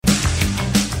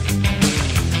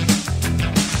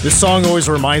This song always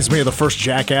reminds me of the first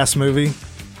Jackass movie.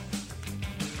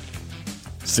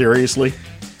 Seriously?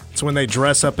 It's when they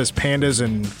dress up as pandas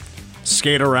and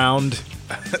skate around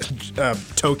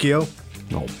Tokyo.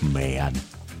 Oh, man.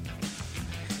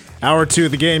 Hour 2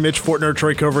 of the game, Mitch Fortner,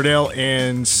 Troy Coverdale,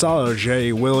 and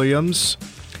Sajay Williams.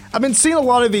 I've been seeing a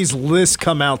lot of these lists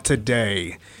come out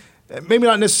today. Maybe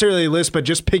not necessarily a list, but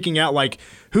just picking out, like,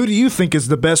 who do you think is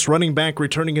the best running back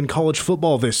returning in college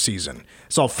football this season? I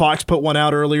saw Fox put one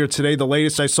out earlier today. The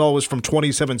latest I saw was from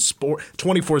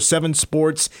 24/7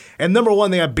 Sports. And number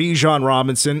one, they have Bijan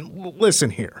Robinson. Listen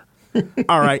here.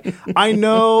 All right. I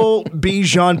know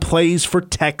Bijan plays for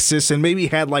Texas and maybe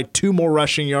had like 2 more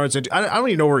rushing yards. I don't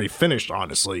even know where he finished,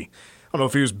 honestly. I don't know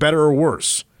if he was better or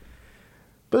worse.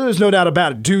 But there's no doubt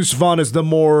about it. Deuce Vaughn is the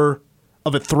more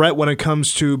of a threat when it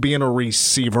comes to being a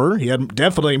receiver. He had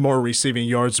definitely more receiving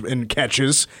yards and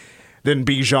catches than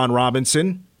Bijan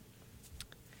Robinson.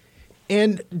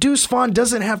 And Deuce Vaughn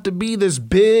doesn't have to be this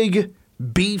big,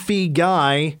 beefy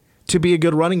guy to be a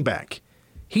good running back.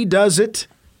 He does it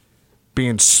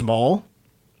being small,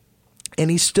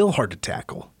 and he's still hard to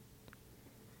tackle.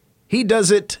 He does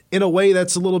it in a way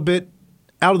that's a little bit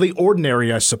out of the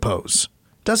ordinary, I suppose.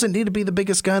 Doesn't need to be the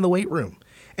biggest guy in the weight room.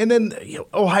 And then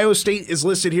Ohio State is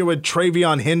listed here with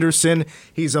Travion Henderson.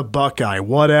 He's a Buckeye,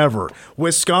 whatever.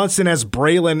 Wisconsin has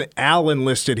Braylon Allen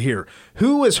listed here.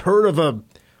 Who has heard of a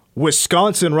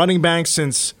Wisconsin running back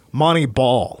since Monty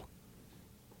Ball?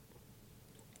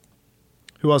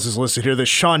 Who else is listed here? The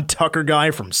Sean Tucker guy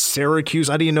from Syracuse.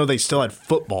 I didn't even know they still had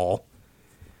football.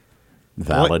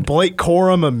 Valid. Blake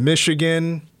Corum of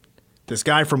Michigan. This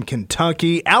guy from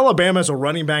Kentucky. Alabama's a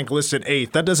running back listed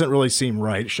 8th. That doesn't really seem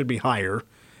right. It should be higher.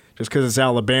 Just because it's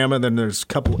Alabama, then there's a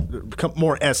couple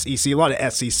more SEC, a lot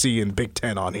of SEC and Big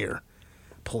Ten on here.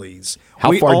 Please.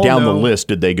 How far down the list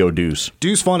did they go, Deuce?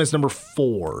 Deuce Vaughn is number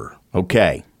 4.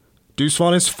 Okay. Deuce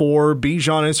Vaughn is 4.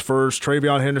 Bijan is 1st.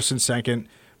 Travion Henderson 2nd.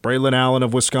 Braylon Allen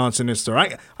of Wisconsin is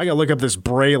 3rd. I got to look up this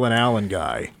Braylon Allen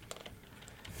guy.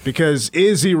 Because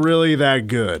is he really that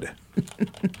good?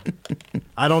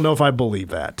 I don't know if I believe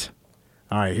that.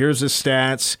 All right, here's his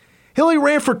stats. He only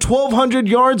ran for 1,200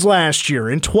 yards last year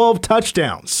and 12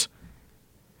 touchdowns.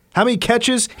 How many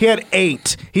catches? He had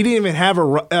 8. He didn't even have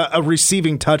a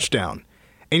receiving touchdown.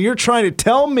 And you're trying to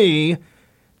tell me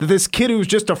that this kid who was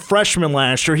just a freshman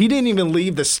last year, he didn't even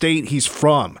leave the state he's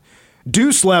from.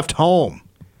 Deuce left home.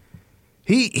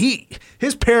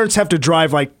 His parents have to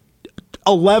drive like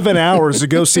 11 hours to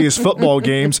go see his football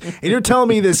games. And you're telling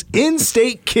me this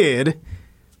in-state kid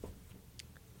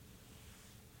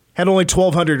had only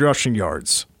 1,200 rushing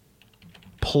yards.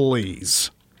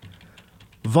 Please.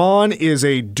 Vaughn is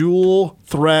a dual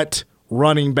threat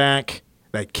running back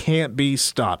that can't be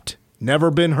stopped. Never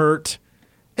been hurt.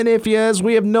 And if he has,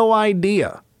 we have no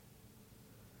idea.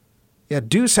 Yeah,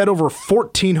 Deuce had over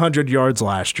 1,400 yards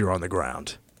last year on the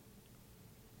ground.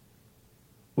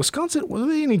 Wisconsin, were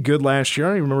they any good last year? I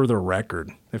don't even remember their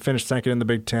record. They finished 2nd in the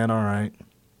Big Ten, all right.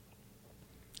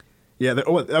 Yeah, they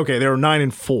were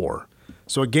 9-4.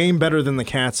 So a game better than the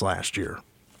Cats last year.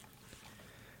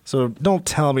 So don't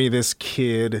tell me this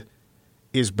kid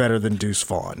is better than Deuce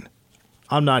Vaughn.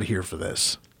 I'm not here for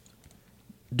this.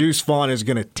 Deuce Vaughn is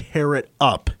going to tear it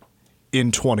up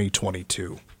in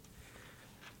 2022.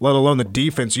 Let alone the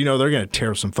defense. They're going to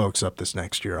tear some folks up this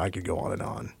next year. I could go on and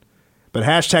on. But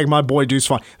hashtag my boy Deuce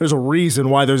Vaughn. There's a reason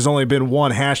why there's only been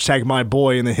one hashtag my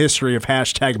boy in the history of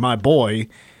hashtag my boy.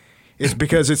 It's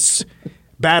because it's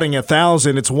batting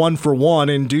 1,000. It's 1 for 1,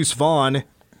 and Deuce Vaughn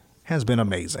has been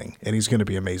amazing, and he's going to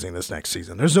be amazing this next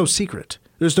season. There's no secret.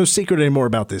 There's no secret anymore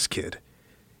about this kid.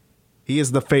 He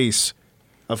is the face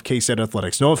of K-State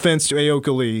athletics. No offense to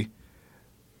Aoka Lee,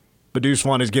 but Deuce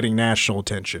Vaughn is getting national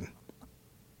attention.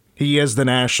 He is the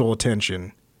national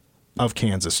attention of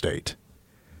Kansas State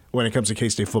when it comes to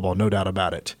K-State football, no doubt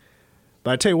about it.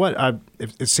 But I tell you what,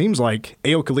 it seems like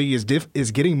Aoka Lee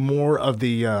is getting more of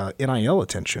the NIL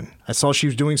attention. I saw she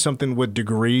was doing something with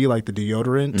Degree, like the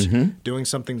deodorant, doing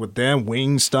something with them,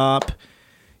 Wingstop.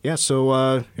 Yeah, so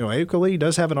Aoka Lee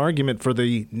does have an argument for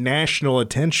the national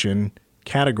attention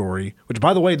category, which,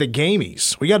 by the way, the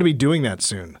Gamies, we got to be doing that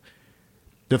soon.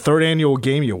 The 3rd annual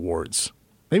Gamey Awards.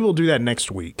 Maybe we'll do that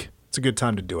next week. It's a good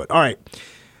time to do it. All right.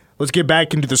 Let's get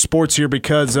back into the sports here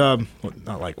because,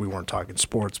 not like we weren't talking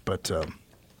sports, but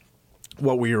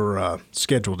what we were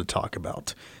scheduled to talk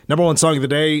about. Number 1 song of the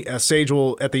day, Sage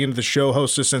will, at the end of the show,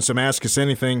 host us in some Ask Us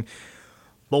Anything.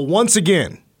 But once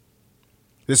again,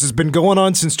 this has been going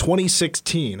on since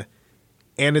 2016,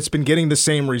 and it's been getting the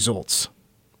same results.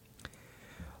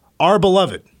 Our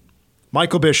beloved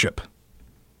Michael Bishop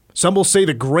Some will say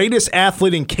the greatest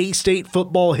athlete in K-State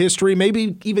football history,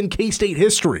 maybe even K-State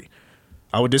history.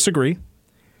 I would disagree.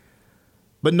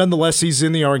 But nonetheless, he's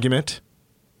in the argument,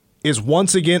 is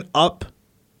once again up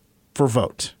for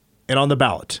vote and on the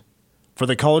ballot for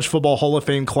the College Football Hall of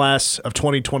Fame class of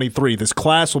 2023. This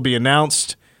class will be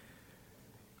announced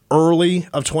early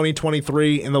of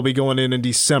 2023, and they'll be going in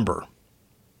December.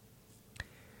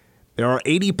 There are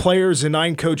 80 players and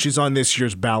 9 coaches on this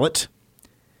year's ballot.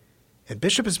 And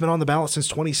Bishop has been on the ballot since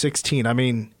 2016. I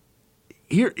mean,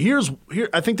 here.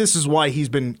 I think this is why he's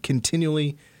been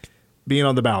continually being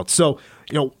on the ballot. So,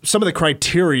 some of the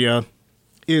criteria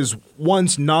is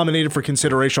once nominated for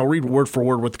consideration. I'll read word for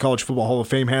word what the College Football Hall of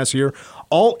Fame has here.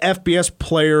 All FBS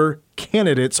player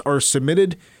candidates are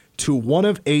submitted to one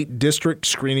of 8 district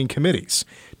screening committees,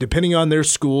 depending on their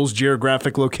school's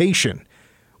geographic location,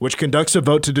 which conducts a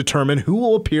vote to determine who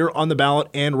will appear on the ballot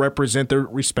and represent their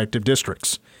respective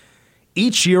districts.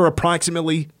 Each year,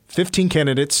 approximately 15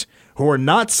 candidates who are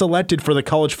not selected for the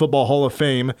College Football Hall of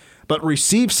Fame but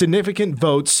receive significant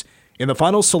votes in the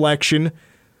final selection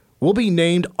will be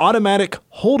named automatic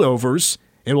holdovers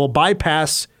and will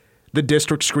bypass the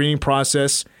district screening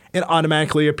process and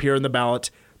automatically appear in the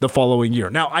ballot the following year.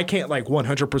 Now, I can't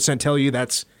 100% tell you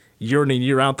that's year in and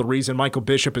year out the reason Michael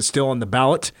Bishop is still on the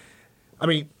ballot. I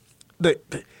mean,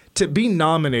 to be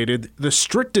nominated, the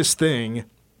strictest thing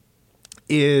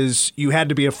is you had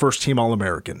to be a first-team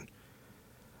All-American.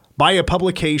 By a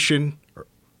publication, or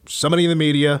somebody in the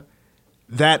media,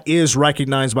 that is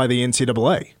recognized by the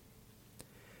NCAA.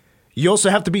 You also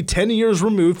have to be 10 years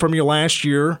removed from your last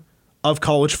year of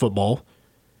college football,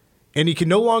 and you can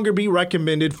no longer be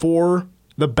recommended for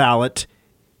the ballot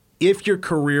if your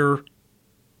career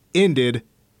ended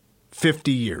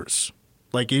 50 years.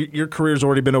 Your career's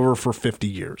already been over for 50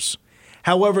 years.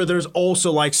 However, there's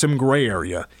also some gray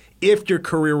area. If your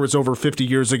career was over 50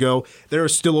 years ago, there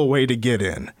is still a way to get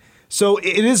in. So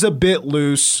it is a bit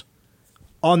loose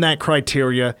on that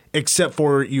criteria, except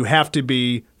for you have to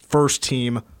be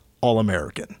first-team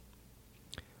All-American.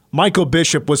 Michael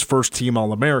Bishop was first-team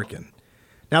All-American.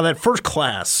 Now, that first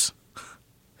class,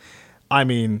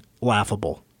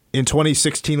 laughable. In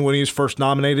 2016, when he was first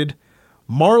nominated,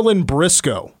 Marlon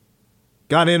Briscoe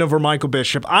got in over Michael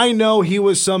Bishop. I know he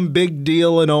was some big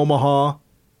deal in Omaha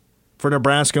for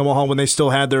Nebraska Omaha when they still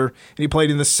had and he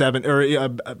played in the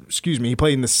he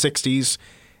played in the 60s,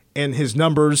 and his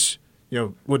numbers,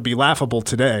 would be laughable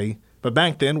today, but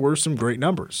back then were some great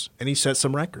numbers, and he set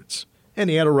some records, and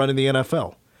he had a run in the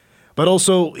NFL. But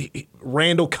also,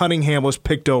 Randall Cunningham was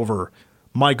picked over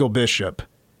Michael Bishop,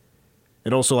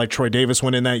 and also Troy Davis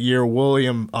went in that year,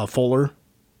 William Fuller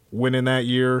went in that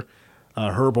year,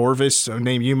 Herb Orvis, a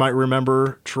name you might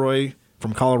remember, Troy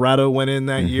from Colorado went in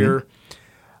that year.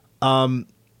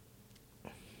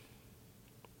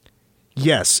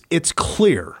 Yes, it's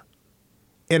clear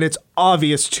and it's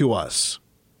obvious to us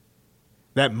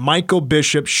that Michael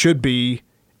Bishop should be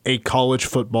a college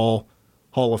football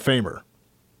Hall of Famer.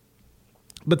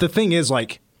 But the thing is,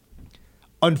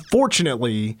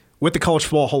 unfortunately, with the College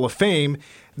Football Hall of Fame,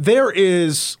 there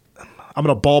is, I'm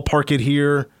going to ballpark it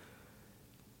here,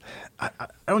 I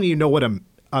don't even know what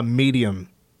a median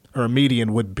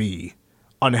would be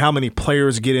on how many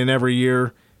players get in every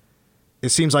year. It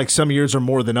seems like some years are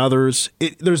more than others.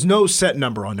 There's no set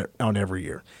number on every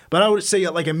year. But I would say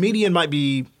a median might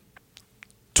be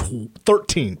 12,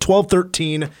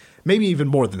 13, maybe even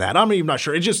more than that. I'm even not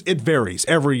sure. It varies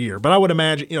every year. But I would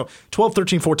imagine, 12,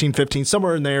 13, 14, 15,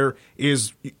 somewhere in there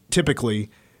is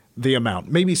typically the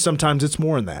amount. Maybe sometimes it's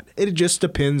more than that. It just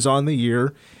depends on the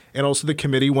year. And also the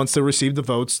committee, once they receive the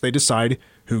votes, they decide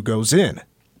who goes in.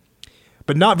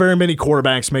 But not very many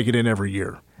quarterbacks make it in every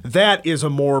year. That is a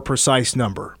more precise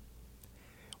number.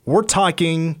 We're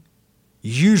talking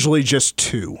usually just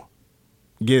 2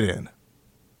 get in.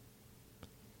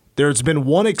 There's been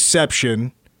one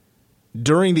exception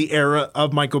during the era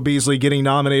of Michael Beasley getting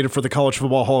nominated for the College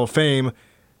Football Hall of Fame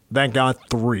that got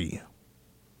 3.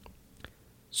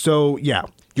 So, yeah,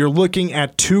 you're looking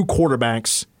at 2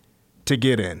 quarterbacks to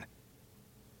get in.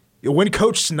 When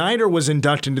Coach Snyder was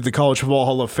inducted into the College Football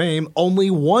Hall of Fame,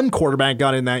 only 1 quarterback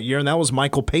got in that year, and that was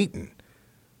Michael Payton,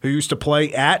 who used to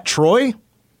play at Troy.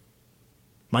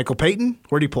 Michael Payton,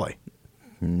 where'd he play?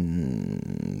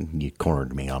 You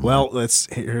cornered me on Well,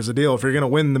 here's the deal. If you're going to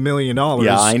win the $1 million,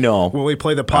 yeah, I know. When we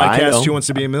play the podcast, Who Wants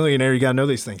to Be a Millionaire, you got to know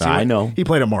these things. I know. He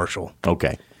played at Marshall.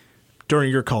 Okay. During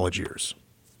your college years.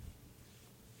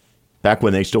 Back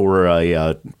when they still were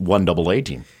a 1AA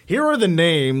team. Here are the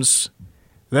names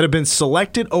that have been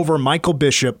selected over Michael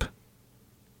Bishop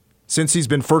since he's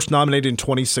been first nominated in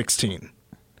 2016.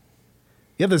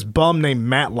 You have this bum named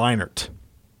Matt Leinart.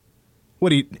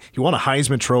 What he won a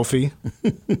Heisman Trophy.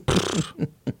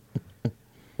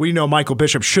 We know Michael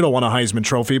Bishop should have won a Heisman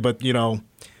Trophy, but,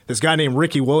 this guy named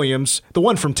Ricky Williams, the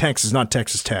one from Texas, not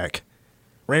Texas Tech,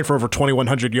 ran for over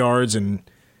 2,100 yards and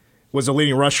was the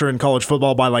leading rusher in college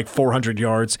football by like 400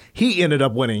 yards. He ended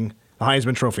up winning the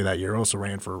Heisman Trophy that year. Also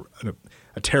ran for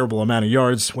a terrible amount of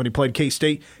yards when he played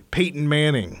K-State. Peyton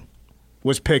Manning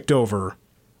was picked over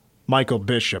Michael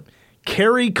Bishop.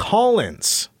 Kerry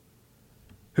Collins,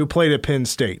 who played at Penn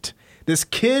State. This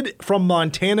kid from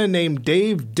Montana named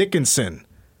Dave Dickinson.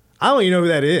 I don't even know who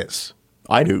that is.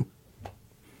 I do.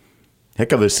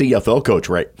 Heck of a CFL coach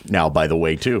right now, by the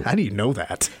way, too. How do you know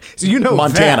that? So you know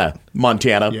Montana. that.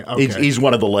 Montana. Yeah, okay. He's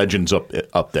one of the legends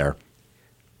up there.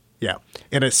 Yeah,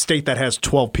 in a state that has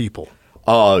 12 people.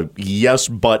 Yes,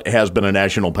 but has been a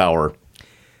national power.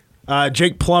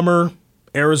 Jake Plummer,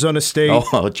 Arizona State.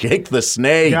 Oh, Jake the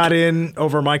Snake. Got in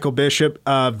over Michael Bishop.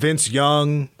 Vince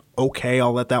Young. Okay,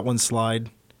 I'll let that one slide.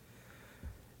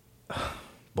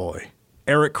 Boy.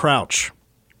 Eric Crouch.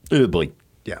 Boy.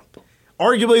 Yeah.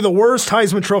 Arguably the worst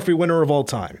Heisman Trophy winner of all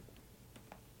time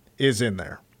is in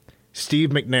there. Steve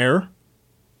McNair,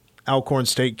 Alcorn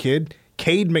State kid.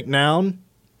 Cade McNown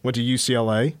went to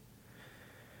UCLA.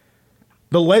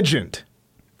 The legend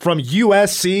from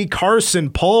USC,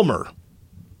 Carson Palmer,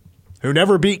 who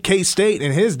never beat K-State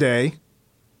in his day.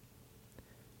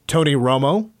 Tony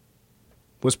Romo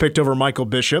was picked over Michael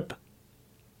Bishop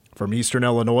from Eastern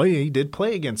Illinois. He did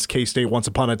play against K-State once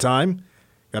upon a time.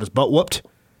 Got his butt whooped.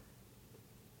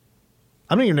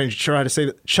 I'm not even sure how to say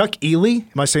that. Chuck Ely,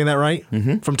 am I saying that right?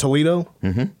 Mm-hmm. From Toledo.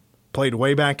 Mm-hmm. Played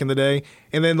way back in the day.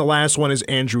 And then the last one is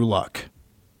Andrew Luck.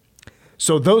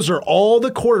 So those are all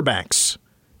the quarterbacks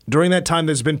during that time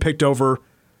that's been picked over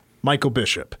Michael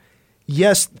Bishop.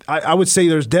 Yes, I would say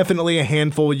there's definitely a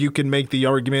handful you can make the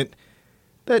argument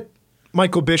that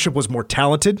Michael Bishop was more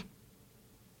talented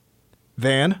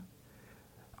than.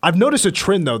 I've noticed a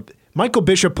trend, though. Michael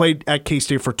Bishop played at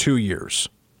K-State for 2 years.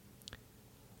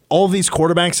 All of these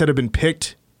quarterbacks that have been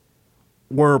picked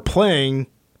were playing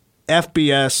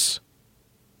FBS.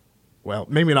 Well,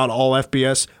 maybe not all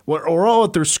FBS, or all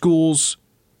at their schools,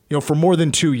 for more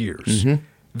than 2 years. Mm-hmm.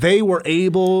 They were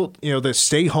able, to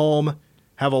stay home,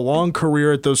 have a long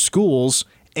career at those schools,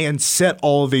 and set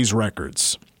all of these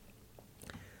records.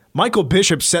 Michael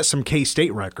Bishop set some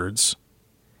K-State records.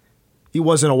 He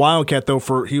wasn't a Wildcat, though,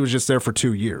 he was just there for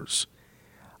 2 years.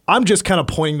 I'm just kind of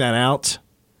pointing that out.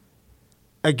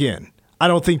 Again, I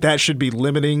don't think that should be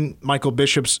limiting Michael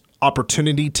Bishop's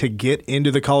opportunity to get into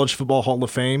the College Football Hall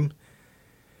of Fame.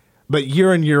 But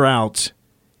year in, year out,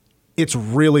 it's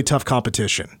really tough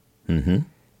competition. Mm-hmm.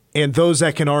 And those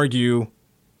that can argue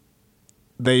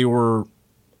they were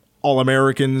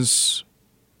All-Americans,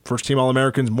 first-team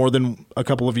All-Americans more than a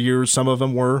couple of years, some of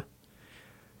them were,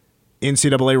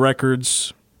 NCAA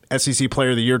records, SEC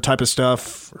Player of the Year type of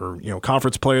stuff, or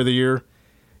Conference Player of the Year.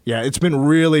 Yeah, it's been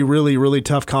really, really, really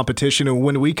tough competition. And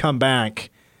when we come back,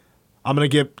 I'm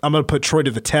gonna put Troy to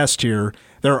the test here.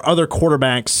 There are other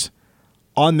quarterbacks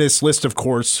on this list, of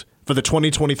course, for the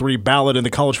 2023 ballot in the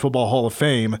College Football Hall of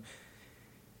Fame.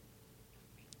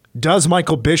 Does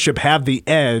Michael Bishop have the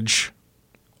edge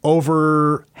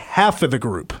over half of the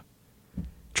group?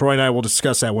 Troy and I will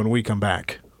discuss that when we come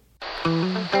back.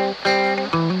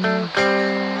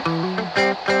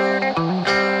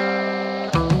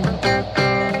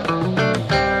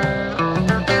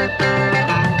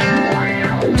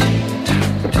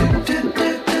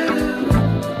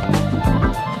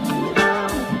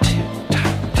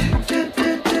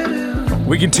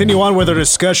 We continue on with our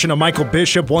discussion of Michael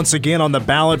Bishop once again on the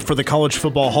ballot for the College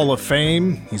Football Hall of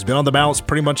Fame. He's been on the ballots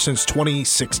pretty much since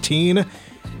 2016.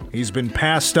 He's been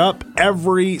passed up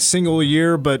every single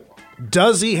year, but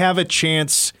does he have a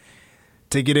chance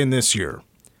to get in this year?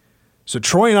 So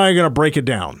Troy and I are going to break it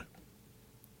down.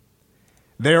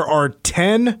 There are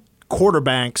 10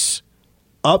 quarterbacks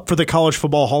up for the College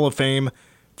Football Hall of Fame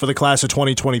for the class of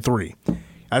 2023.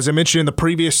 As I mentioned in the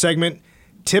previous segment,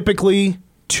 typically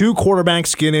 2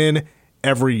 quarterbacks get in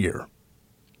every year.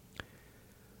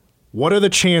 What are the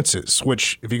chances?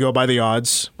 Which, if you go by the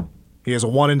odds, he has a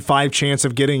 1 in 5 chance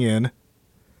of getting in.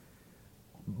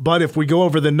 But if we go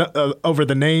over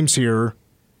the names here,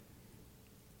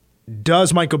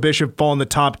 does Michael Bishop fall in the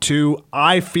top 2?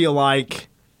 I feel like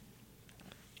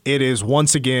it is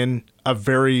once again a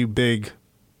very big,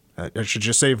 I should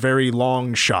just say very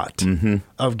long shot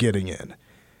of getting in.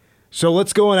 So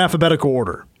let's go in alphabetical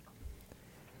order.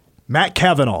 Matt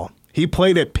Cavanaugh, he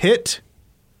played at Pitt,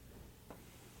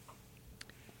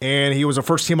 and he was a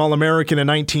first-team All-American in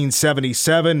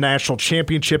 1977, national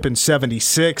championship in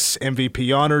 76,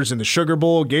 MVP honors in the Sugar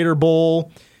Bowl, Gator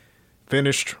Bowl,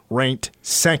 finished ranked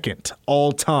second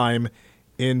all-time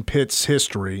in Pitt's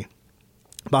history,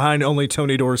 behind only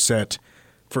Tony Dorsett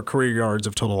for career yards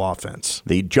of total offense.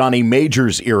 The Johnny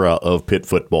Majors era of Pitt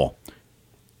football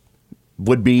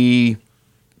would be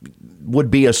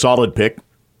a solid pick.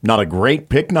 Not a great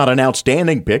pick, not an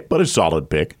outstanding pick, but a solid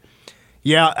pick.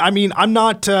 Yeah, I mean, I'm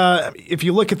not if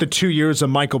you look at the 2 years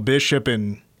of Michael Bishop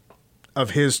and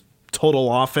of his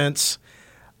total offense,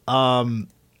 it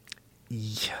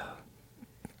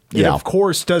of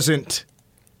course doesn't.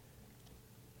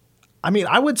 I mean,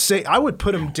 I would say I would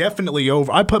put him definitely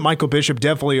over. I put Michael Bishop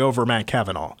definitely over Matt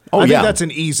Kavanaugh. I think that's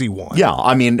an easy one. Yeah,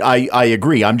 I mean, I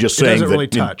agree. I'm just saying that really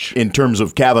touch. In terms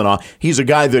of Kavanaugh, he's a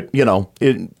guy that,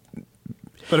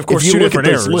 but of course, if you look at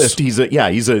this errors. list,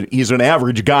 he's an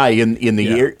average guy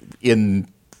in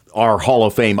our Hall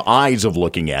of Fame eyes of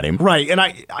looking at him. Right, and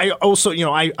I also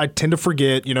I tend to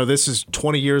forget this is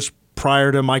 20 years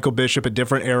prior to Michael Bishop, a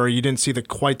different era. You didn't see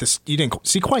quite the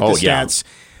stats,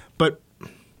 but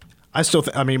I still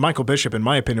Michael Bishop, in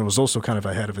my opinion, was also kind of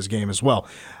ahead of his game as well.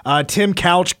 Tim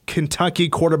Couch, Kentucky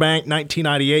quarterback,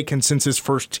 1998 consensus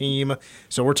first team.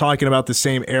 So we're talking about the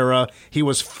same era. He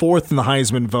was fourth in the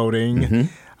Heisman voting.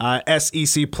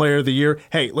 SEC Player of the Year.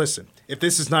 Hey, listen, if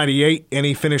this is 98 and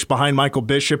he finished behind Michael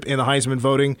Bishop in the Heisman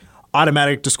voting,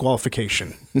 automatic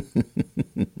disqualification.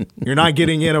 You're not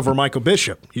getting in over Michael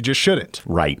Bishop. You just shouldn't.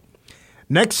 Right.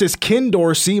 Next is Ken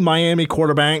Dorsey, Miami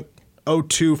quarterback.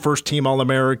 2002 first-team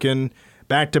All-American,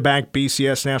 back-to-back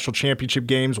BCS National Championship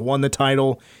games, won the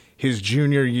title his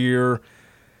junior year,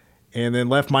 and then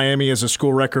left Miami as a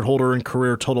school record holder in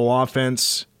career total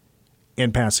offense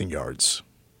and passing yards.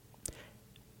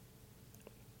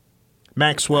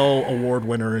 Maxwell Award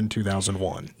winner in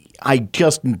 2001. I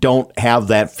just don't have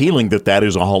that feeling that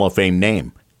is a Hall of Fame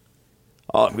name.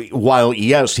 While,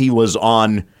 yes, he was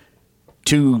on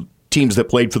two teams that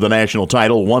played for the national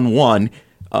title, 1-1,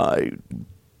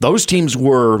 those teams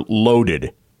were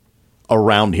loaded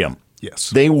around him. Yes.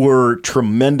 They were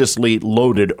tremendously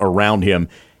loaded around him,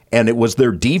 and it was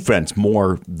their defense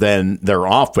more than their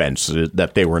offense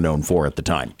that they were known for at the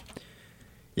time.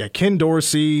 Yeah, Ken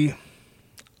Dorsey,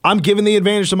 I'm giving the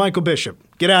advantage to Michael Bishop.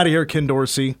 Get out of here, Ken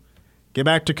Dorsey. Get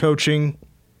back to coaching.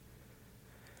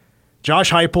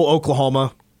 Josh Heupel,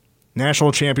 Oklahoma,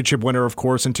 national championship winner, of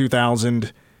course, in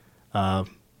 2000.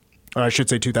 Or I should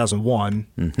say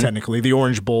 2001, technically, the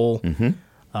Orange Bowl.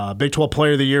 Big 12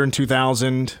 Player of the Year in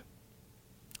 2000.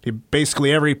 He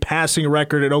basically every passing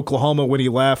record at Oklahoma when he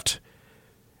left.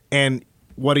 And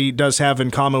what he does have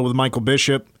in common with Michael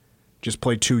Bishop, just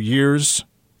played 2 years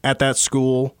at that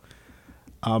school.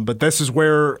 But this is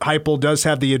where Heupel does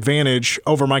have the advantage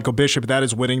over Michael Bishop. That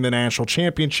is winning the national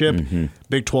championship,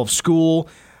 Big 12 school.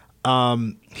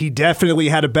 He definitely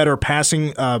had a better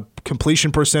passing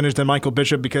completion percentage than Michael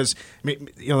Bishop because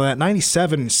that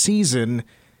 97 season,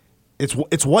 it's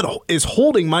what is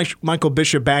holding Michael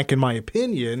Bishop back, in my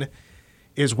opinion,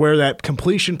 is where that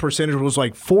completion percentage was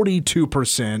like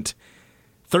 42%,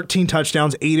 13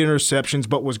 touchdowns, 8 interceptions,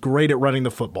 but was great at running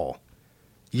the football.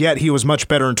 Yet he was much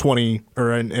better in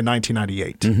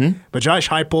 1998. But Josh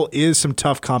Heupel is some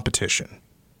tough competition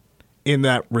in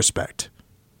that respect.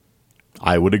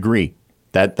 I would agree.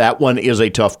 That one is a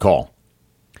tough call.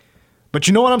 But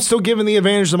you know what? I'm still giving the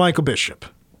advantage to Michael Bishop.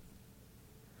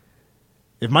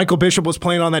 If Michael Bishop was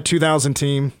playing on that 2000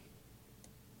 team,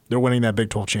 they're winning that Big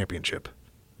 12 championship.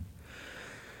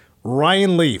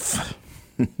 Ryan Leaf,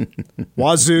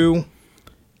 Wazoo,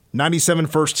 97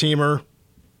 first-teamer,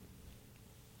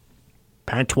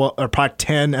 Pac-12 or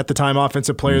Pac-10 at the time,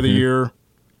 Offensive Player of the Year.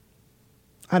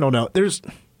 I don't know.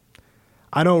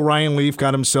 I know Ryan Leaf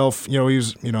got himself, he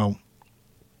was,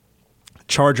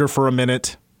 Charger for a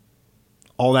minute.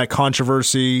 All that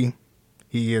controversy.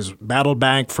 He has battled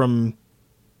back from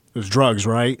his drugs,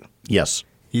 right? Yes.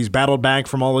 He's battled back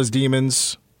from all his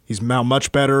demons. He's now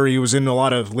much better. He was in a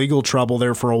lot of legal trouble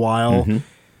there for a while.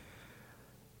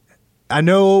 I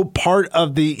know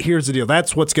here's the deal.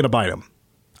 That's what's going to bite him.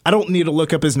 I don't need to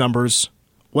look up his numbers.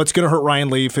 What's going to hurt Ryan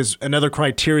Leaf is another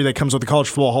criteria that comes with the College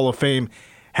Football Hall of Fame.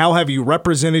 How have you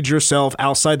represented yourself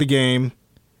outside the game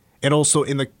and also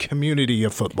in the community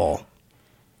of football?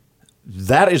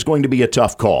 That is going to be a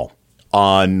tough call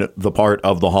on the part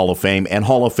of the Hall of Fame and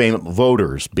Hall of Fame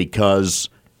voters, because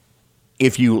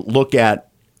if you look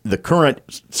at the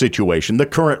current situation, the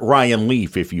current Ryan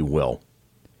Leaf, if you will,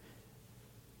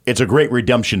 it's a great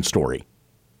redemption story.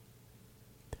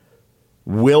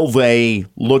 Will they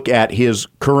look at his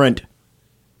current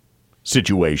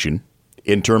situation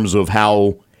in terms of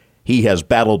how he has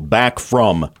battled back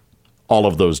from all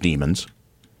of those demons,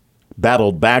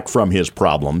 battled back from his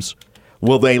problems?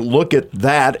 will they look at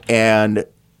that and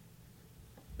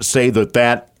say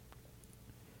that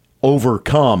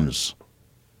overcomes,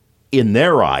 in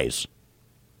their eyes,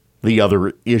 the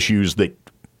other issues that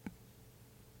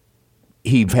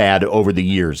he's had over the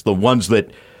years, the ones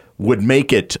that would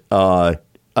make it a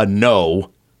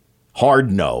no,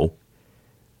 hard no?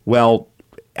 Well,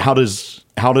 how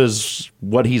does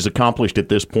what he's accomplished at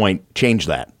this point change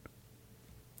that?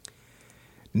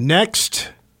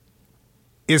 Next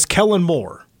is Kellen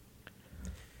Moore.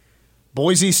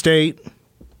 Boise State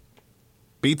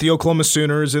beat the Oklahoma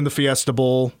Sooners in the Fiesta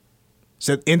Bowl,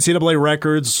 set NCAA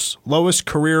records, lowest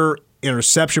career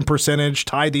interception percentage,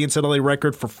 tied the NCAA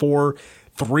record for 4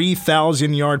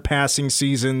 3,000-yard passing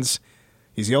seasons.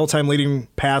 He's the all-time leading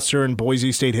passer in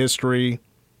Boise State history.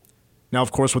 Now,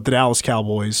 of course, with the Dallas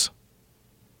Cowboys.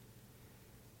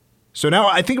 So now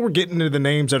I think we're getting into the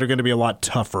names that are going to be a lot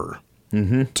tougher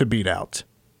to beat out.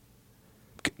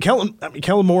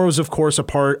 Kellen Moore was, of course, a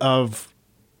part of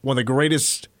one of the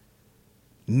greatest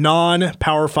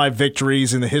non-Power 5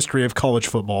 victories in the history of college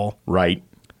football. Right.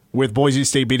 With Boise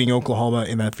State beating Oklahoma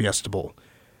in that Fiesta Bowl.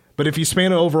 But if you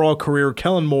span an overall career,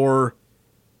 Kellen Moore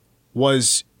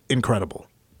was incredible.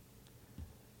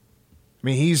 I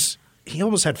mean, he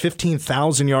almost had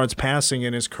 15,000 yards passing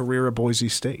in his career at Boise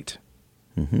State.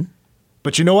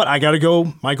 But you know what? I got to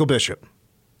go Michael Bishop.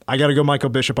 I got to go Michael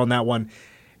Bishop on that one.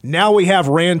 Now we have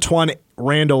Rantoine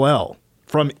Randall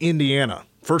from Indiana.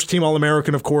 First team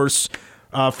All-American, of course.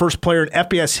 First player in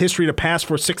FBS history to pass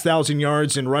for 6,000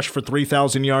 yards and rush for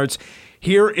 3,000 yards.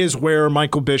 Here is where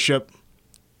Michael Bishop,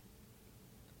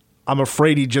 I'm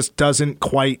afraid he just doesn't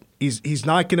quite, he's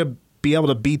not going to be able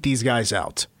to beat these guys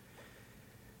out.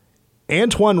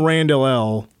 Antoine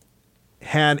Randall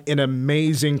had an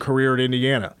amazing career at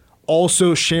Indiana,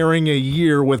 also sharing a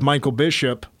year with Michael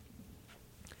Bishop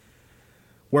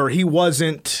where he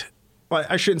wasn't, well,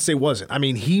 I shouldn't say wasn't. I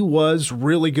mean, he was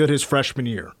really good his freshman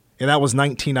year, and that was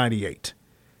 1998,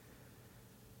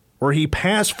 where he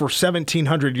passed for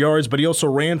 1,700 yards, but he also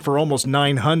ran for almost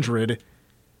 900.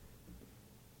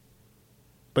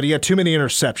 But he had too many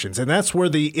interceptions, and that's where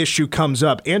the issue comes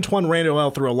up. Antoine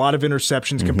Randall threw a lot of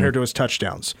interceptions compared to his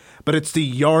touchdowns, but it's the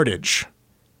yardage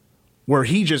where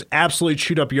he just absolutely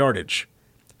chewed up yardage.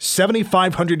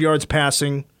 7,500 yards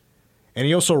passing, and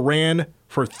he also ran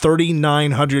for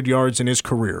 3,900 yards in his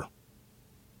career.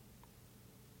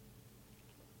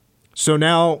 So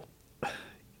now,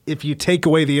 if you take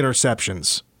away the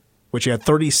interceptions, which he had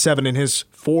 37 in his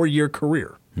 4-year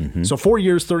career, so 4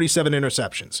 years, 37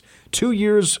 interceptions. 2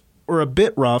 years were a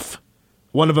bit rough.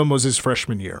 One of them was his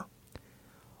freshman year.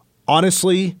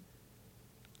 Honestly,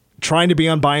 trying to be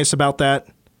unbiased about that,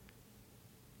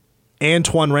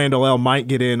 Antoine Randall might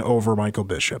get in over Michael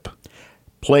Bishop.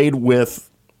 Played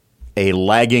with a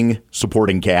lagging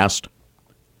supporting cast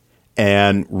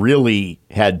and really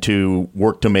had to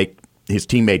work to make his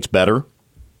teammates better,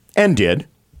 and did,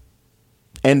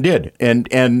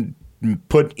 and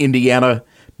put Indiana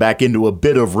back into a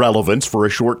bit of relevance for a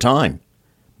short time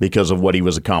because of what he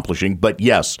was accomplishing. But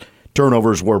yes,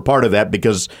 turnovers were part of that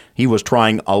because he was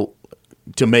trying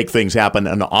to make things happen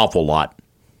an awful lot.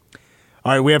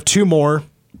 All right, we have 2 more.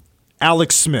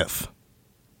 Alex Smith.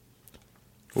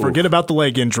 Forget about the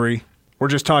leg injury. We're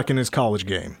just talking his college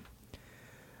game.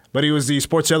 But he was the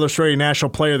Sports Illustrated National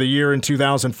Player of the Year in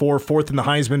 2004, 4th in the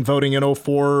Heisman voting in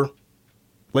 2004.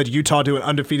 Led Utah to an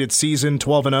undefeated season,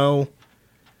 12-0.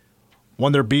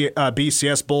 Won their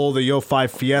BCS Bowl, the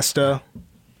 2005 Fiesta.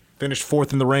 Finished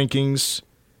 4th in the rankings.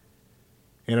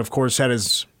 And, of course, had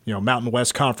his Mountain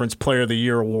West Conference Player of the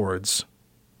Year awards.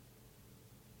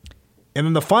 And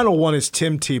then the final one is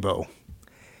Tim Tebow.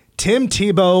 Tim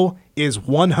Tebow is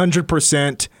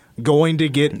 100% going to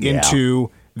get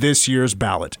into this year's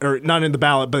ballot. Or not in the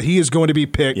ballot, but he is going to be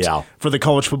picked for the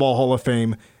College Football Hall of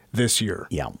Fame this year.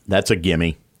 Yeah, that's a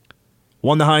gimme.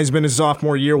 Won the Heisman his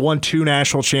sophomore year, won 2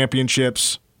 national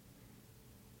championships.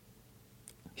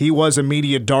 He was a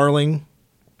media darling.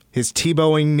 His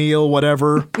Tebowing kneel,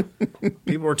 whatever.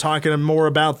 People were talking more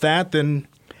about that than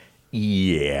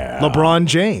LeBron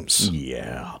James.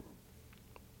 Yeah.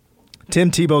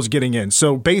 Tim Tebow's getting in.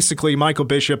 So basically, Michael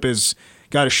Bishop has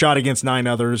got a shot against 9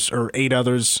 others or 8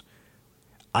 others.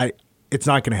 It's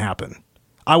not going to happen.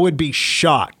 I would be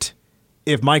shocked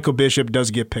if Michael Bishop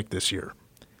does get picked this year.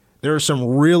 There is some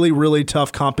really, really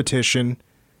tough competition.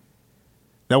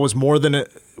 That was more than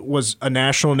was a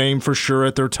national name for sure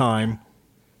at their time.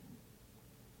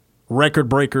 Record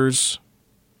breakers.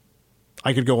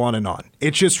 I could go on and on.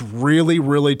 It's just really,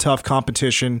 really tough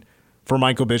competition for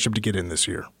Michael Bishop to get in this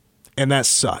year. And that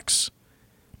sucks.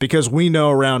 Because we know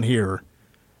around here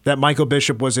that Michael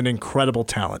Bishop was an incredible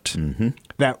talent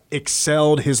that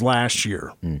excelled his last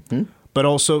year. But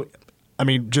also, I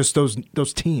mean, just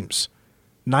those teams,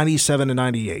 97 and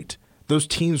 98, those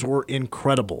teams were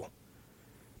incredible.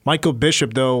 Michael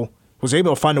Bishop, though, was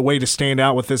able to find a way to stand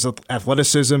out with his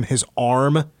athleticism, his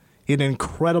arm, he had an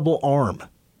incredible arm.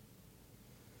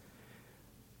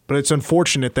 But it's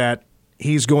unfortunate that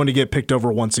he's going to get picked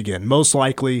over once again. Most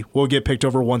likely will get picked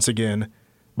over once again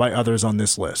by others on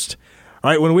this list. All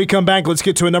right, when we come back, let's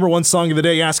get to a number one song of the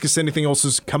day. Ask us anything else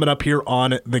is coming up here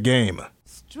on The Game.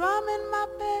 Strumming my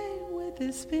pain with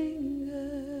his fingers,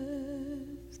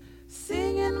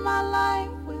 singing my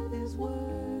life with his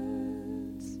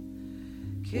words,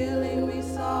 killing me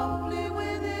softly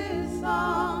with his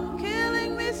song,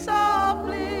 killing me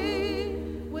softly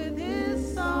with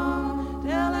his song,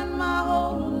 telling my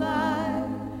whole life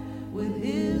with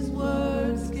his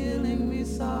words, killing me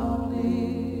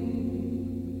softly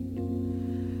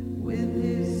with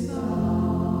his song.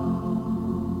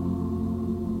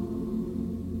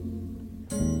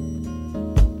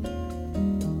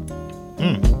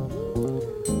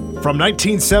 From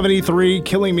 1973,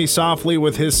 Killing Me Softly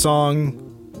with his song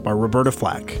by Roberta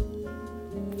Flack.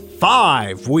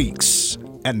 5 weeks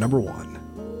at number one.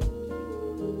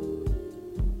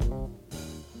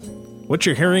 What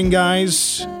you're hearing,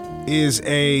 guys, is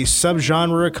a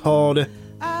subgenre called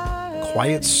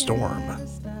Quiet Storm.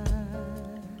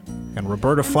 And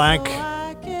Roberta Flack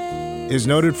is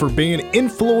noted for being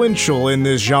influential in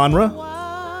this genre.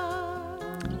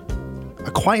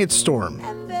 A quiet storm.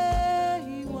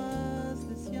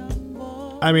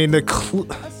 I mean, the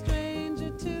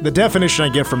definition I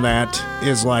get from that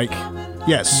is like,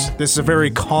 yes, this is a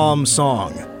very calm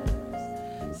song.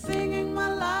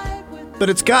 But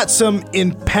it's got some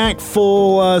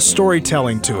impactful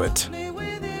storytelling to it.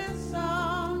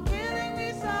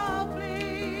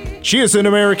 She is an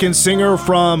American singer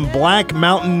from Black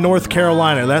Mountain, North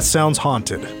Carolina. That sounds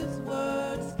haunted.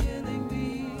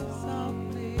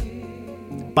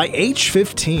 By age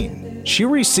 15, she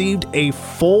received a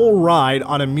full ride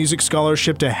on a music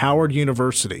scholarship to Howard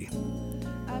University.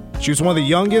 She was one of the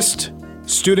youngest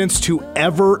students to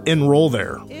ever enroll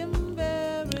there.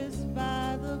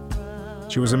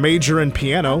 She was a major in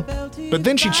piano, but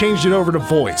then she changed it over to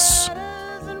voice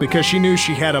because she knew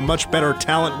she had a much better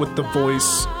talent with the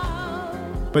voice,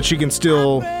 but she can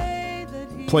still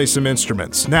play some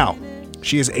instruments. Now,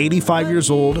 she is 85 years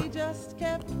old.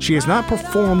 She has not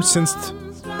performed since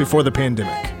before the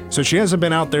pandemic, so she hasn't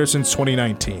been out there since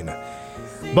 2019.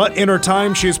 But in her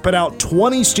time, she has put out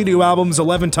 20 studio albums,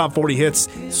 11 top 40 hits.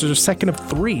 So the second of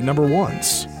 3 number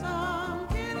ones.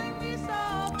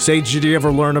 Sage, did you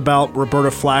ever learn about Roberta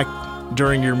Flack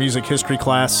during your music history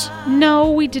class?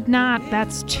 No, we did not.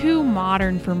 That's too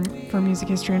modern for music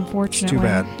history, unfortunately.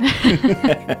 It's too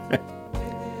bad.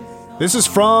 This is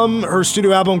from her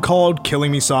studio album called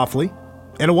Killing Me Softly,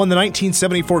 and it won the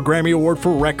 1974 Grammy Award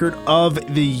for Record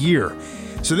of the Year.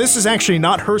 So this is actually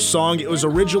not her song. It was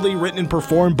originally written and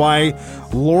performed by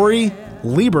Lori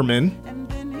Lieberman,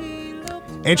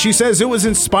 and she says it was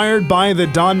inspired by a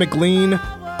Don McLean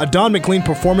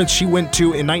performance she went to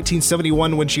in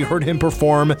 1971 when she heard him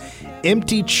perform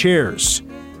Empty Chairs.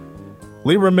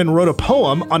 Lieberman wrote a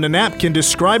poem on a napkin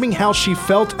describing how she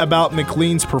felt about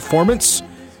McLean's performance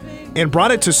and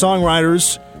brought it to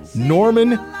songwriters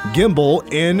Norman Gimbel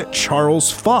and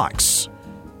Charles Fox,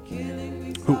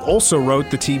 who also wrote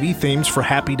the TV themes for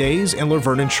Happy Days and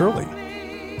Laverne and Shirley.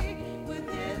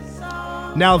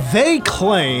 Now, they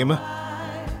claim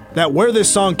that where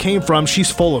this song came from,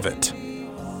 she's full of it.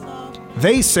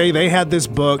 They say they had this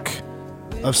book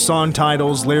of song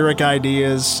titles, lyric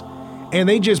ideas, and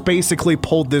they just basically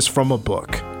pulled this from a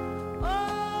book.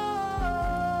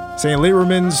 Saying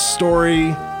Lieberman's story,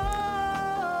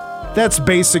 that's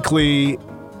basically,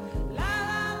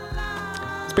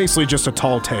 it's basically just a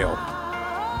tall tale.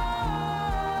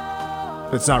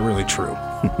 It's not really true.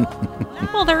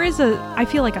 Well, there is I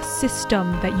feel like a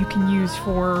system that you can use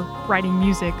for writing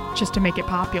music just to make it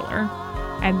popular.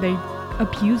 And they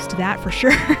abused that for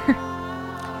sure.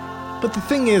 But the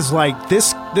thing is, like,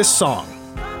 this song,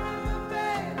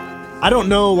 I don't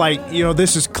know, like, you know,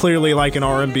 this is clearly like an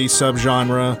R&B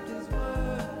subgenre.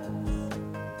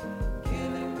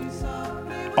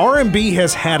 R&B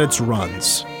has had its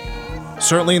runs.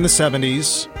 Certainly in the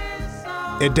 70s.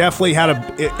 It definitely had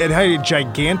a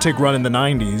gigantic run in the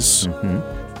 90s.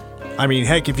 Mm-hmm. I mean,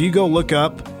 heck, if you go look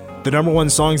up the number one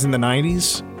songs in the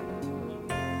 90s,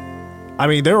 I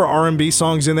mean, there were R&B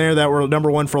songs in there that were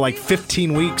number one for like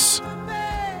 15 weeks.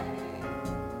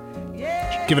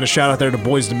 Giving a shout out there to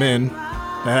Boyz II Men.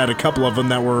 That had a couple of them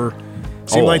that were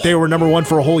Seemed like they were number one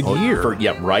for a whole year.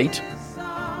 Yeah, right?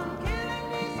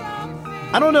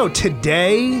 I don't know.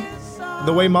 Today,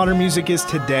 the way modern music is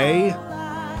today,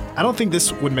 I don't think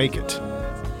this would make it.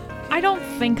 I don't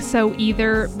think so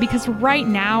either, because right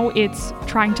now it's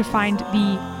trying to find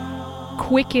the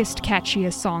quickest,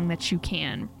 catchiest song that you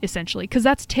can, essentially, because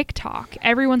that's TikTok.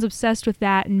 Everyone's obsessed with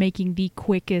that and making the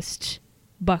quickest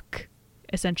buck,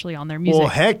 essentially, on their music. Well,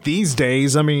 heck, these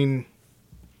days, I mean,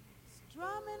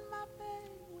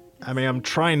 I'm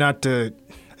trying not to.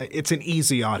 It's an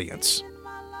easy audience.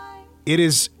 It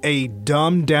is a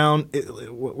dumbed down,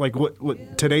 like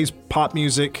what today's pop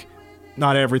music,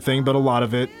 not everything, but a lot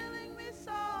of it.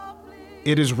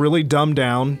 It is really dumbed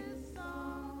down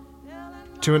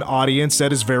to an audience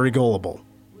that is very gullible.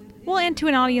 Well, and to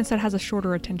an audience that has a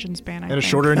shorter attention span, I think. A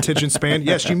shorter attention span.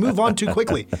 Yes, you move on too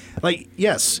quickly. Like,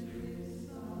 yes.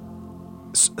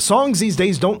 Songs these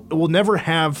days will never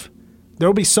have,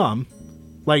 there'll be some,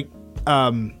 like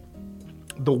The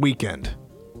Weeknd.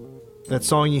 That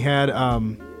song you had,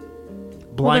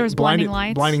 Blinding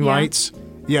Lights. Blinding Lights.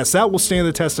 Yes, that will stand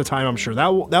the test of time, I'm sure.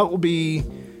 That will be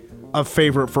a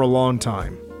favorite for a long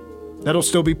time. That'll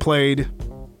still be played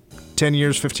 10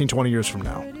 years, 15, 20 years from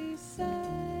now.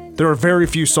 There are very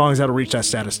few songs that'll reach that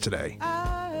status today.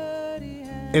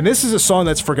 And this is a song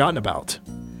that's forgotten about,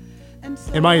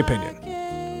 in my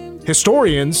opinion.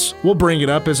 Historians will bring it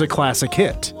up as a classic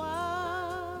hit.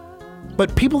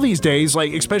 But people these days,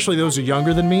 like especially those who are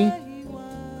younger than me,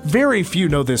 very few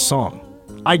know this song.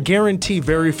 I guarantee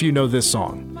very few know this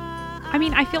song. I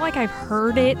mean, I feel like I've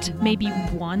heard it maybe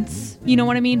once, you know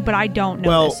what I mean? But I don't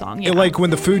know this song. Yeah. Like when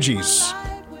the Fugees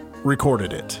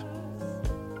recorded it.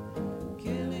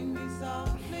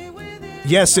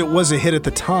 Yes, it was a hit at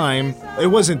the time. It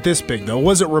wasn't this big, though. It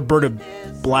wasn't Roberta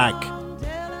Flack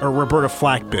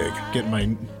big. Getting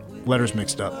my letters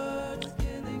mixed up.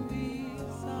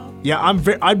 Yeah,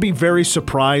 I'd be very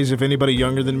surprised if anybody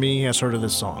younger than me has heard of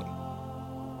this song.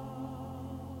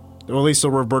 Or at least the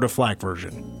Roberta Flack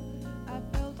version.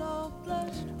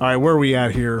 All right, where are we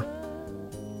at here?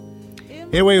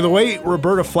 Anyway, the way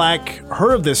Roberta Flack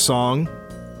heard of this song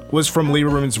was from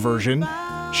Lieberman's version.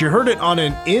 She heard it on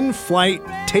an in-flight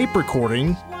tape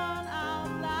recording,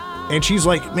 and she's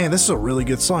like, "Man, this is a really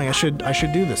good song. I should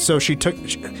do this." So she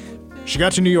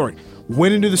got to New York,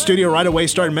 went into the studio right away,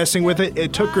 started messing with it.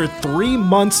 It took her 3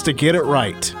 months to get it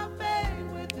right.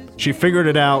 She figured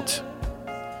it out.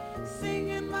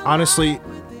 Honestly,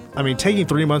 I mean, taking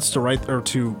 3 months to write or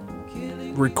to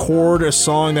record a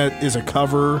song that is a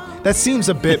cover, that seems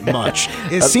a bit much.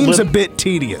 It seems a bit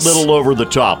tedious. Little over the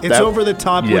top. It's over the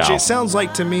top, which it sounds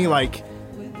like to me like...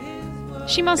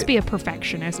 She must be a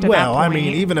perfectionist at well, that point. I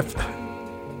mean, even if...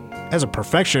 As a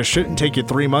perfectionist, it shouldn't take you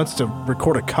 3 months to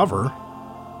record a cover.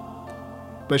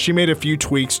 But she made a few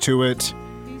tweaks to it,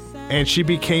 and she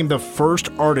became the first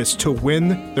artist to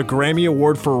win the Grammy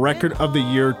Award for Record of the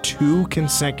Year 2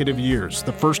 consecutive years.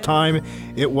 The first time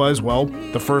it was,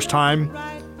 the first time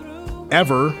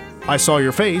ever, I Saw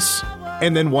Your Face,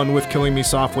 and then one with Killing Me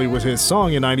Softly was his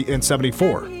song in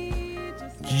 74.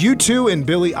 U2 and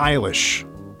Billie Eilish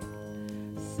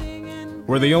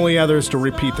were the only others to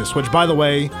repeat this, which, by the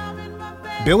way,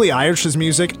 Billie Eilish's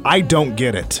music, I don't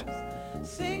get it.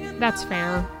 That's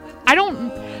fair.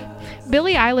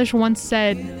 Billie Eilish once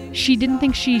said she didn't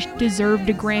think she deserved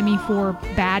a Grammy for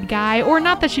Bad Guy, or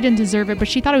not that she didn't deserve it, but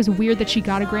she thought it was weird that she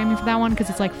got a Grammy for that one because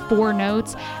it's like 4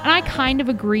 notes. And I kind of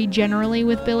agree generally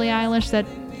with Billie Eilish that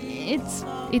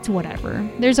it's whatever.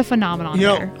 There's a phenomenon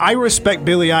there. I respect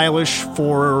Billie Eilish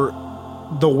for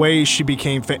the way she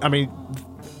became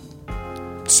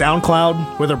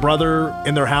SoundCloud with her brother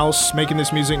in their house making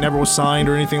this music, never was signed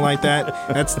or anything like that.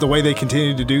 That's the way they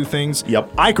continue to do things. Yep.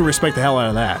 I could respect the hell out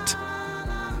of that.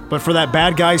 But for that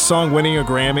Bad Guy song winning a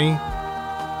Grammy,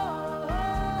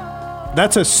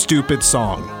 that's a stupid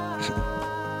song.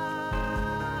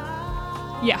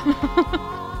 Yeah.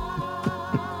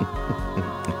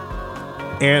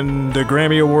 And the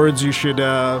Grammy Awards, you should,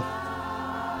 man,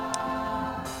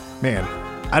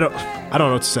 I don't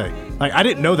know what to say. Like, I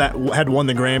didn't know that had won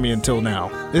the Grammy until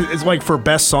now. It's like for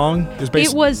best song.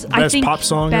 It was, I think, pop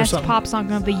song best or something? pop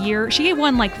song of the year. She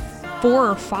won like 4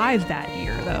 or 5 that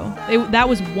year, though. That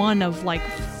was one of like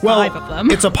 5 of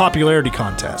them. It's a popularity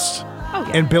contest. Oh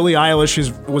yeah. And Billie Eilish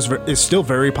is still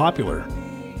very popular.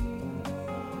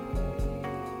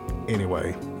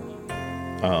 Anyway.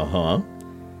 Uh-huh.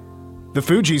 The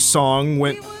Fugees song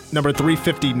went number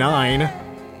 359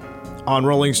 on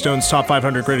Rolling Stone's Top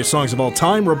 500 Greatest Songs of All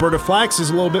Time. Roberta Flack's is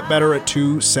a little bit better at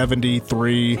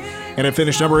 273, and it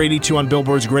finished number 82 on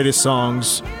Billboard's Greatest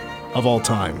Songs of All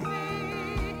Time.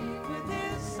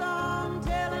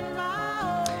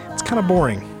 kind of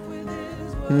boring.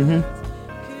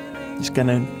 It's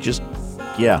gonna just,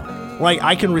 yeah. Like,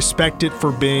 I can respect it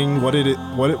for being what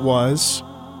it was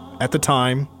at the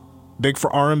time. Big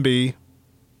for R&B.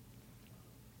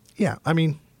 Yeah, I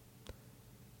mean,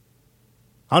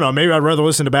 I don't know. Maybe I'd rather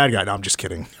listen to Bad Guy. No, I'm just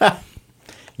kidding.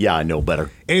 Yeah, I know better.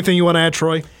 Anything you want to add,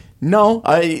 Troy? No,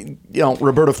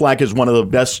 Roberta Flack is one of the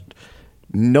best,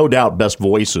 no doubt, best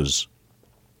voices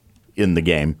in the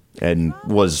game and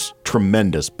was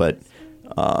tremendous. But,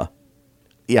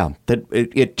 yeah,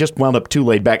 it just wound up too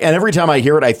laid back. And every time I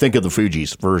hear it, I think of the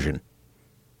Fugees version.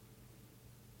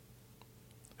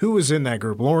 Who was in that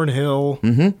group? Lauryn Hill.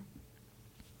 Mm-hmm.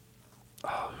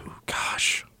 Oh,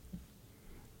 gosh.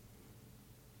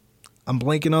 I'm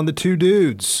blanking on the two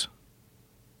dudes.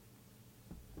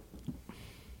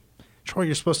 Troy,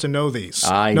 you're supposed to know these.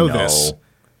 I know this.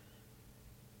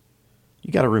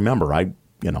 You got to remember, I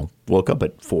woke up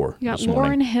at 4 You got this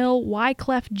morning. Lauryn Hill,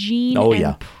 Wyclef Jean, Oh, and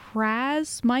yeah.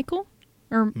 Praz Michael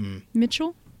or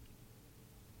Mitchell.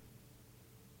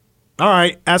 All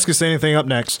right, ask us anything up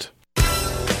next.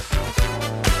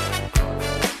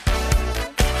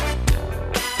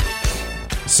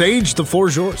 Sage, the floor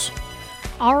is yours.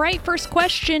 All right, first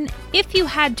question. If you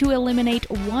had to eliminate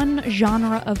one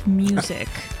genre of music,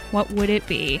 what would it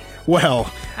be?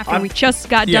 Well, After we just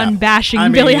got yeah, done bashing I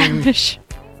Billie mean- Eilish.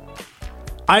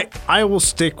 I will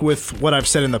stick with what I've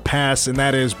said in the past, and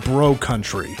that is bro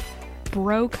country.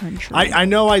 Bro country. I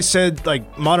know I said,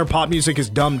 like, modern pop music is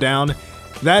dumbed down.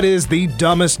 That is the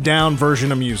dumbest down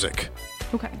version of music.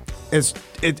 Okay.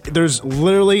 There's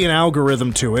literally an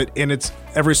algorithm to it, and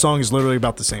every song is literally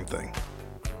about the same thing.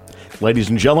 Ladies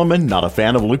and gentlemen, not a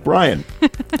fan of Luke Bryan.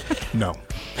 No.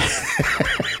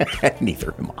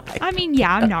 Neither am I. I mean,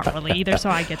 yeah, I'm not really either, so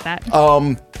I get that.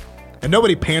 And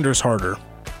nobody panders harder.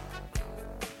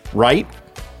 Right?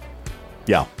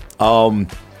 Yeah. I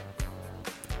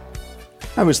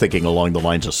was thinking along the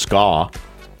lines of ska.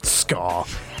 Ska.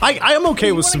 I am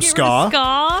okay with some Wanna get ska. rid of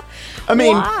ska? I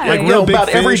mean, Why? Like Real Big about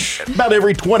Fish.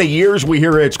 every 20 years we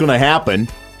hear it's going to happen.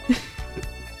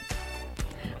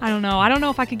 I don't know. I don't know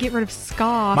if I could get rid of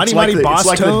ska. Mighty It's like, Mighty Boss it's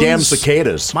like the Tones. damn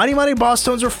cicadas. Mighty Mighty Boss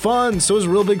Tones are fun. So is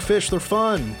Real Big Fish. They're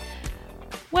fun.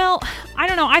 Well, I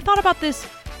don't know. I thought about this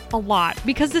a lot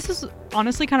because this is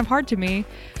honestly kind of hard to me.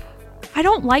 I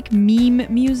don't like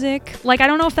meme music. Like, I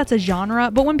don't know if that's a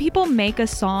genre, but when people make a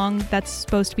song that's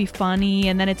supposed to be funny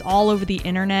and then it's all over the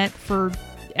internet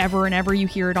forever and ever, you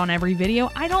hear it on every video,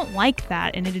 I don't like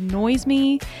that and it annoys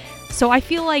me. So I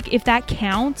feel like if that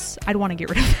counts, I'd want to get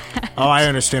rid of that. Oh, I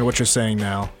understand what you're saying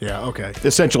now. Yeah, okay.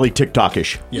 Essentially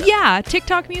TikTok-ish. Yeah.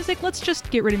 TikTok music. Let's just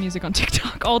get rid of music on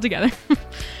TikTok altogether.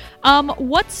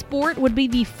 What sport would be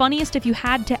the funniest if you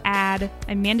had to add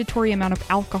a mandatory amount of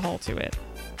alcohol to it?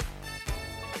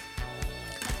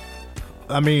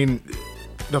 I mean,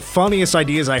 the funniest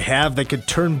ideas I have that could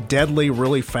turn deadly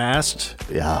really fast.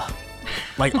 Yeah.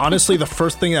 Like, honestly, the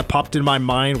first thing that popped in my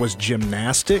mind was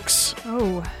gymnastics.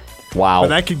 Oh. Wow. But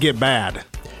that could get bad.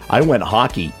 I went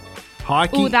hockey.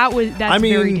 Hockey. Oh, that's I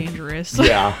mean, very dangerous.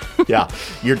 Yeah. Yeah.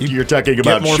 You're talking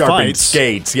about more sharpened fights.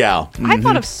 skates. Yeah. I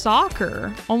thought of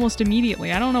soccer almost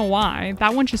immediately. I don't know why.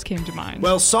 That one just came to mind.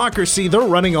 Well, soccer, see, they're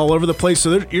running all over the place,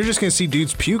 so you're just going to see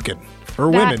dudes puking. Or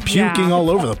women puking yeah. all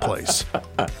over the place.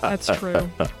 That's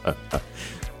true.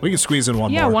 We can squeeze in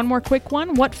one Yeah, more. one more quick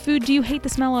one. What food do you hate the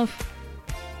smell of?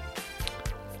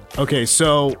 Okay,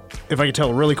 so if I could tell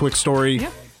a really quick story. Yeah.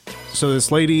 So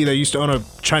this lady that used to own a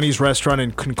Chinese restaurant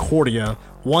in Concordia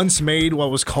once made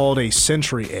what was called a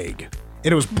century egg.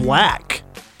 And it was black.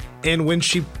 And when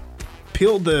she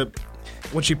peeled the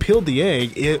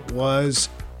egg, it was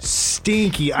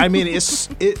stinky. I mean, it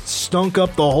stunk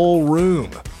up the whole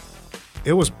room.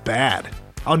 It was bad.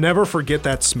 I'll never forget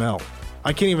that smell.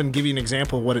 I can't even give you an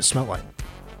example of what it smelled like.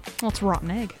 Well, it's a rotten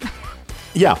egg.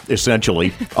 Yeah,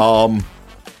 essentially.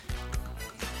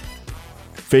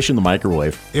 Fish in the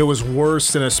microwave. It was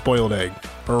worse than a spoiled egg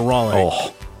or a raw egg.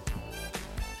 Oh.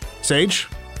 Sage?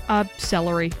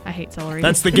 Celery. I hate celery.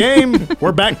 That's the game.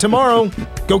 We're back tomorrow.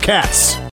 Go Cats.